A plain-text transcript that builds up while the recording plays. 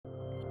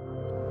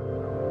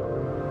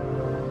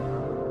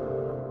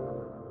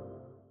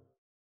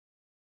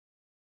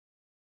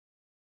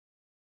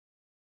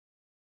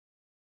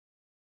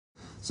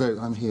So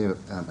I'm here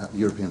at the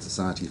European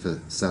Society for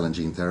Cell and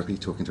Gene Therapy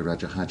talking to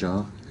Raja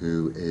Hajar,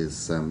 who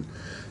is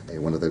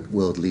one of the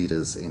world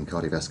leaders in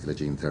cardiovascular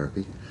gene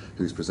therapy,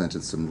 who's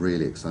presented some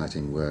really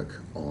exciting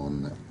work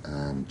on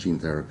gene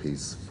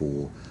therapies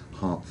for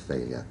heart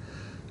failure.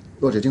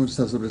 Roger, do you want to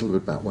tell us a little bit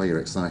about why you're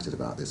excited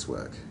about this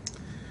work?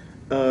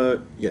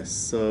 Yes.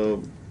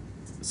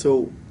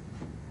 So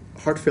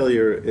heart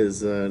failure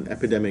is an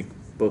epidemic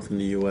both in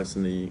the U.S.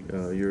 and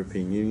the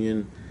European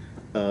Union.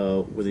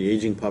 With the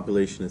aging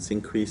population, it's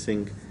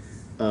increasing,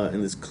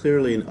 and there's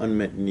clearly an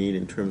unmet need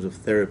in terms of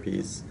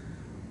therapies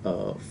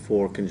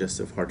for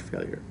congestive heart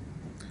failure.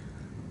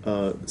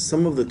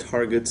 Some of the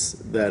targets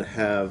that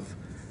have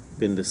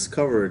been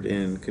discovered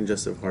in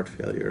congestive heart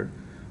failure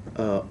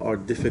are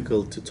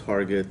difficult to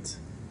target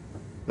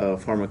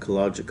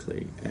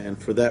pharmacologically,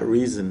 and for that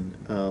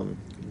reason,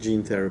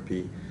 gene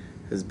therapy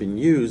has been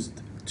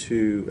used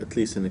to, at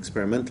least in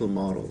experimental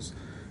models,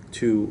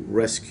 to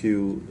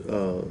rescue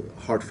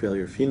heart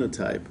failure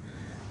phenotype,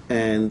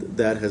 and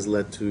that has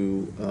led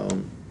to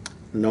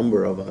a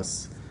number of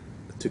us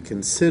to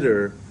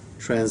consider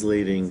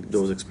translating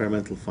those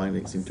experimental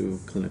findings into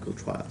clinical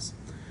trials.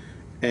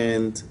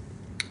 And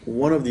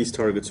one of these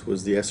targets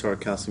was the SR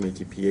calcium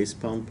ATPase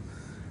pump,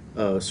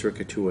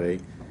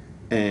 SERCA2a,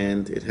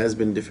 and it has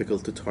been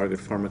difficult to target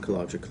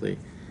pharmacologically.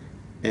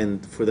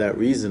 And for that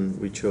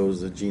reason, we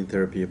chose a gene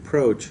therapy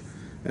approach.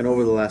 And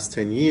over the last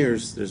 10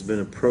 years, there's been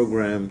a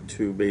program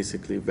to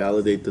basically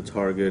validate the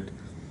target,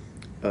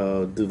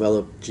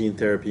 develop gene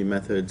therapy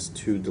methods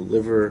to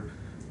deliver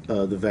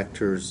the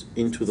vectors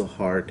into the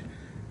heart,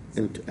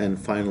 and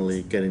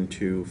finally get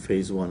into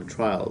phase 1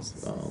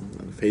 trials.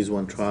 And phase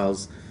 1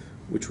 trials,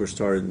 which were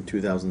started in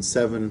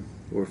 2007,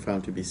 were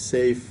found to be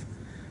safe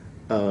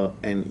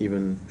and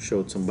even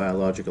showed some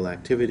biological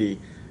activity.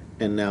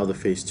 And now the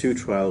phase 2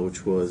 trial,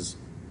 which was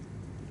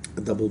a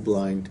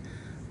double-blind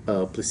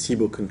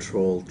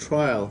placebo-controlled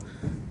trial,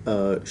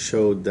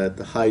 showed that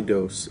the high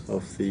dose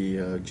of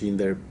the gene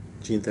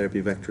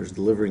therapy vectors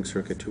delivering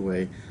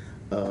SERCA2a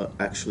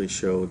actually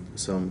showed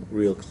some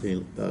real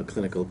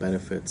clinical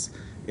benefits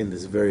in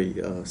this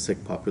very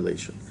sick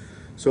population.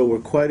 So we're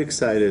quite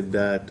excited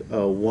that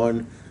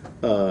the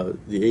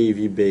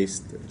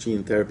AAV-based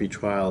gene therapy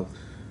trial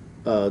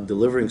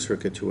delivering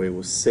SERCA2a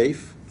was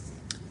safe.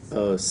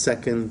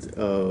 Second,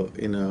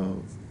 in a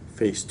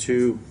phase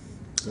 2,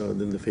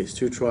 in the phase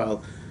 2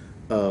 trial,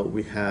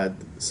 we had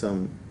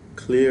some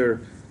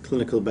clear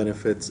clinical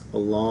benefits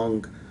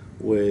along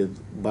with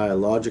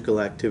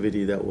biological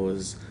activity that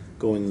was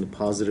going in the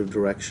positive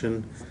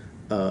direction.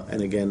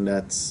 And again,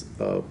 that's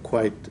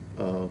quite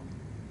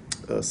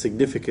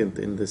significant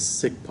in this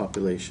sick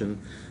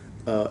population.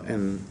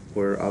 And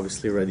we're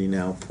obviously ready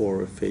now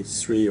for a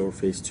phase 3 or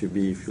phase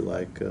 2b, if you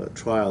like,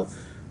 trial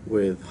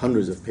with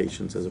hundreds of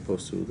patients as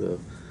opposed to the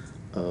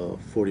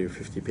 40 or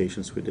 50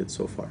 patients we did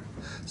so far.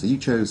 So you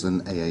chose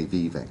an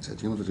AAV vector.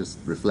 Do you want to just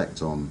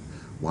reflect on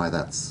why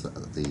that's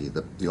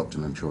the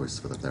optimum choice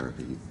for the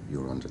therapy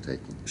you're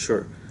undertaking?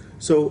 Sure.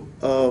 So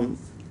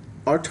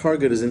our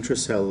target is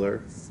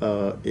intracellular.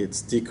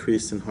 It's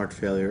decreased in heart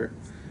failure.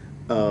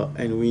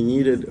 And we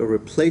needed a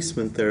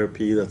replacement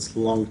therapy that's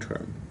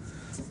long-term.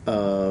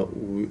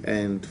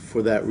 And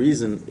for that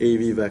reason,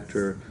 AAV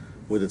vector,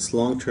 with its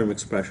long-term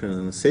expression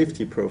and a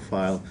safety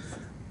profile,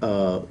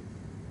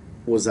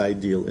 was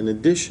ideal. In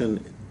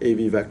addition,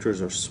 AAV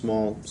vectors are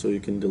small, so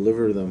you can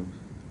deliver them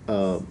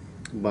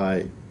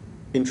by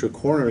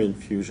intracoronary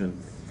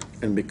infusion,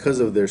 and because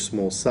of their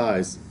small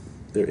size,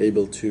 they're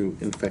able to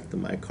infect the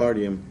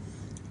myocardium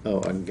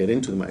and get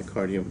into the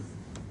myocardium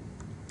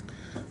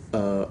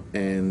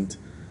and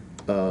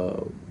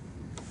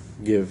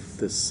give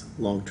this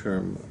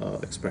long-term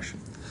expression.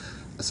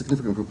 A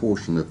significant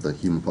proportion of the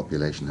human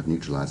population have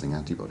neutralizing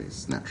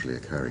antibodies naturally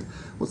occurring.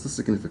 What's the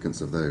significance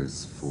of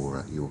those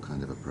for your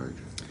kind of approach?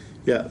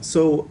 Yeah,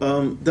 so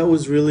that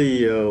was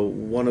really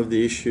one of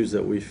the issues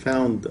that we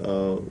found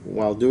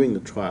while doing the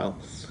trial,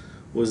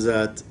 was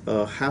that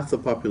half the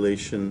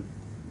population,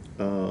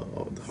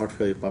 the heart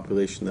failure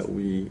population that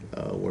we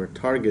were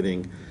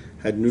targeting,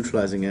 had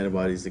neutralizing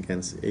antibodies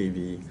against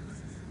AV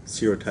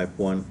serotype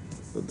 1,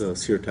 the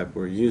serotype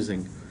we're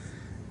using,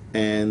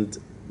 and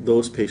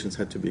those patients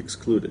had to be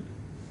excluded.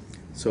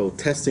 So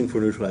testing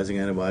for neutralizing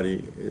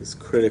antibody is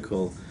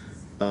critical,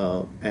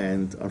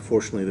 and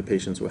unfortunately the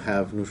patients who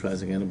have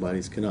neutralizing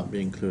antibodies cannot be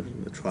included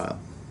in the trial.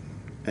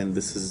 And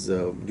this is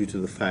due to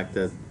the fact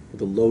that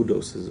the low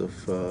doses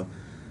of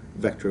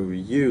vector we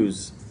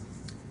use,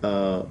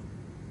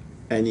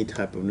 any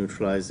type of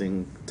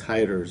neutralizing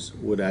titers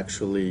would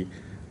actually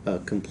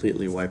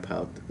completely wipe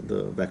out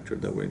the vector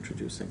that we're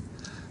introducing.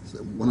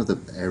 One of the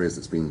areas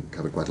that's been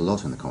covered quite a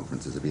lot in the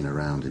conferences have been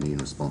around immune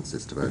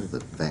responses to both the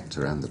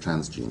vector and the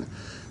transgene.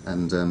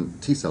 And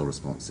T-cell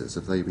responses,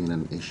 have they been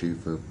an issue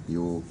for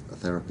your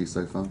therapy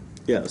so far?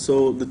 Yeah,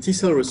 so the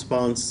T-cell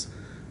response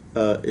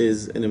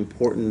is an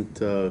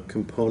important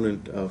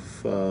component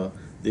of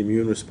the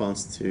immune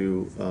response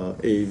to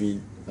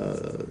AAV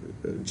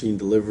gene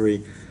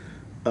delivery.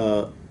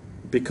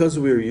 Because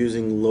we're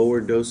using lower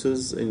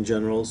doses in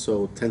general,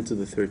 so 10 to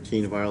the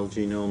 13 viral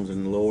genomes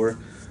and lower,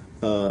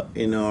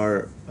 in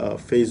our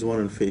phase 1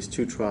 and phase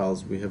 2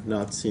 trials, we have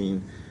not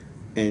seen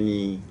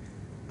any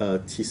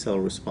T cell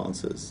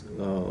responses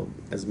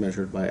as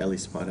measured by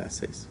ELISpot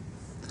assays.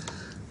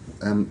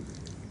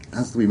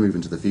 As we move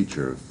into the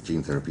future of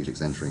gene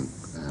therapeutics entering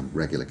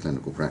regular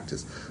clinical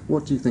practice,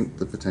 what do you think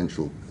the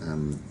potential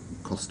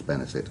cost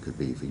benefit could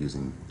be for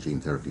using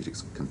gene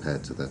therapeutics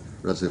compared to the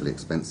relatively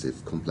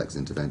expensive complex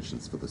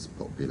interventions for this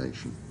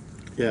population?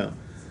 Yeah.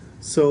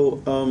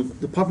 So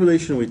the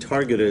population we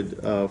targeted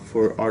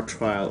for our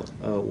trial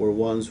were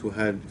ones who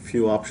had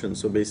few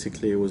options. So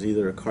basically it was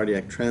either a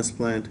cardiac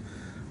transplant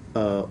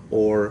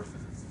or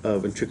a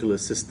ventricular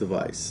assist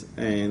device.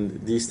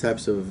 And these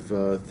types of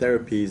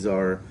therapies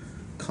are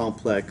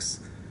complex,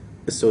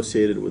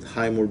 associated with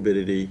high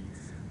morbidity,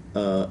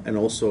 and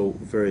also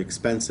very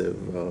expensive.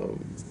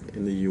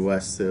 In the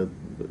U.S.,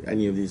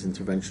 any of these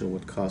interventions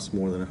would cost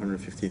more than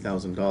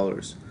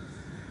 $150,000.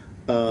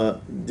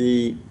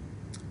 The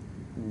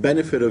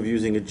benefit of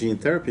using a gene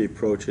therapy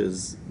approach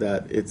is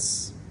that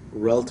it's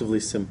relatively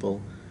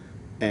simple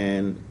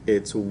and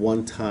it's a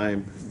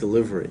one-time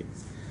delivery.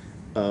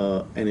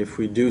 And if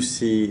we do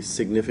see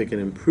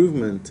significant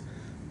improvement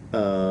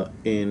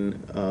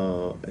in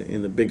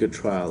the bigger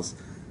trials,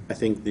 I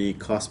think the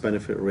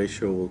cost-benefit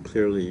ratio will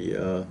clearly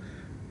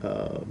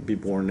be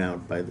borne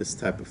out by this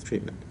type of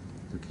treatment.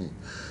 Okay.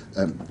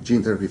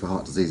 Gene therapy for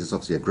heart disease is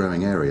obviously a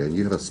growing area, and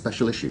you have a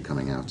special issue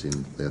coming out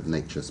in the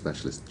Nature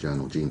Specialist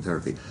journal, Gene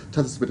Therapy.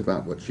 Tell us a bit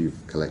about what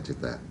you've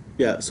collected there.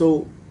 Yeah,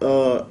 so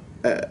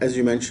as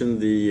you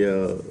mentioned,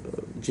 the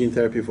gene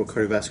therapy for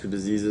cardiovascular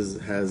diseases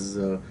has,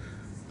 the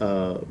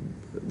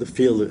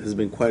field has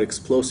been quite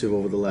explosive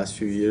over the last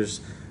few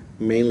years,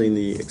 mainly in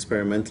the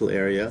experimental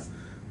area.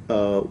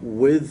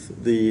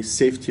 With the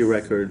safety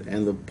record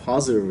and the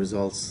positive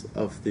results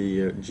of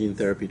the gene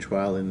therapy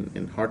trial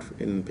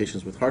in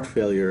patients with heart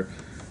failure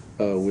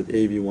with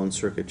AAV1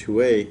 circuit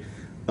 2A,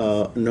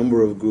 a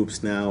number of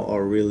groups now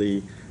are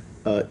really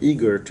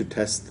eager to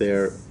test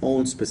their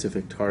own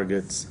specific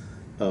targets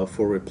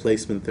for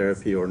replacement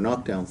therapy or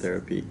knockdown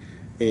therapy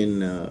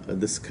in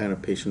this kind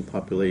of patient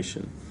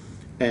population.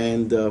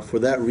 And for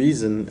that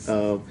reason,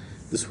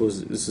 this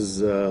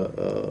is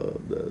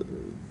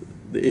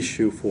the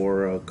issue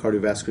for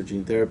cardiovascular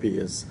gene therapy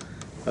is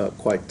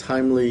quite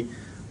timely.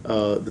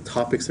 The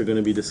topics that are going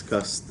to be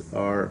discussed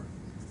are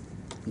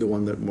the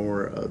one that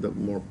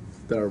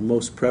are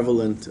most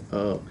prevalent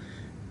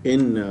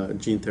in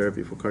gene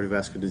therapy for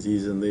cardiovascular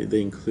disease, and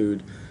they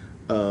include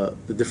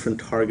the different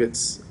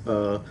targets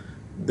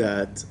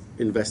that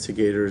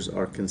investigators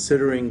are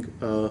considering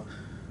for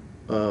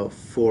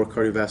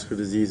cardiovascular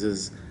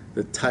diseases,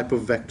 the type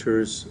of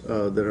vectors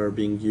that are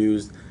being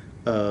used,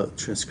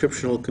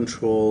 transcriptional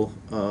control,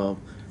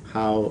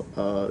 how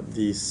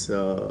these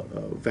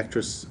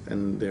vectors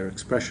and their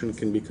expression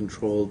can be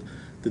controlled,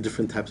 the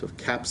different types of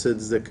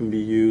capsids that can be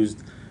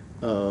used,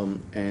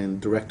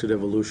 and directed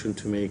evolution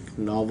to make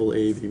novel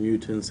AAV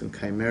mutants and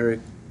chimera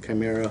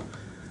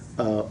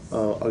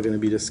are going to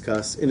be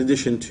discussed, in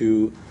addition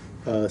to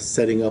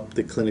setting up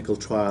the clinical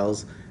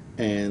trials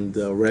and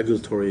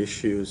regulatory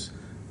issues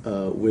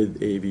with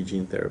AAV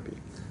gene therapy.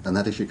 And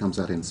that issue comes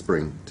out in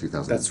spring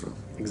 2012. That's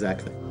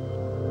exactly.